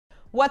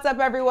What's up,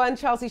 everyone?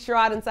 Chelsea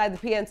Sherrod inside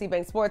the PNC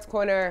Bank Sports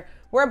Corner.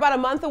 We're about a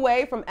month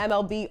away from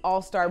MLB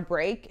All-Star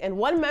break, and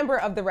one member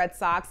of the Red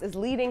Sox is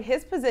leading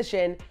his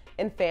position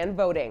in fan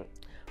voting.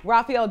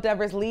 Rafael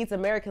Devers leads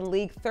American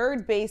League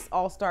third base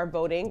All-Star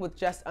voting with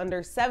just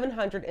under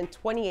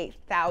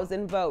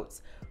 728,000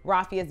 votes.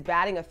 Rafi is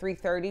batting a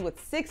 .330 with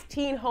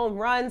 16 home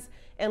runs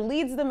and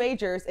leads the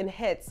majors in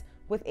hits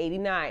with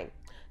 89.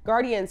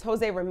 Guardians'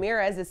 Jose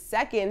Ramirez is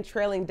second,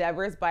 trailing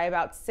Devers by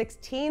about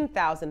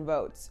 16,000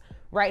 votes.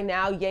 Right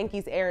now,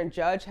 Yankees' Aaron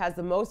Judge has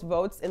the most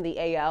votes in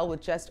the AL with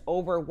just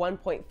over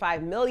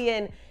 1.5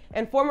 million,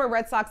 and former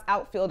Red Sox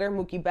outfielder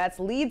Mookie Betts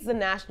leads the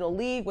National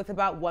League with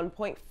about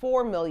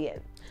 1.4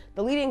 million.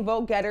 The leading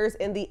vote getters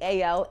in the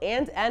AL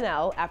and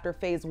NL after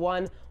Phase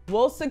 1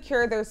 will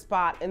secure their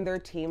spot in their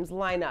team's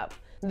lineup.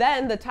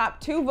 Then the top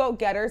 2 vote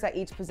getters at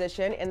each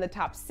position and the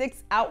top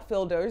 6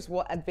 outfielders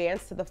will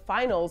advance to the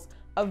finals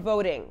of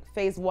voting.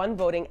 Phase 1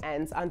 voting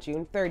ends on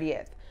June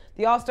 30th.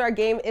 The All-Star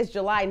Game is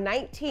July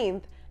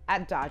 19th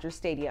at Dodger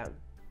Stadium.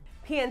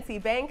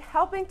 PNC Bank,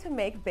 helping to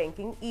make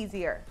banking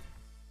easier.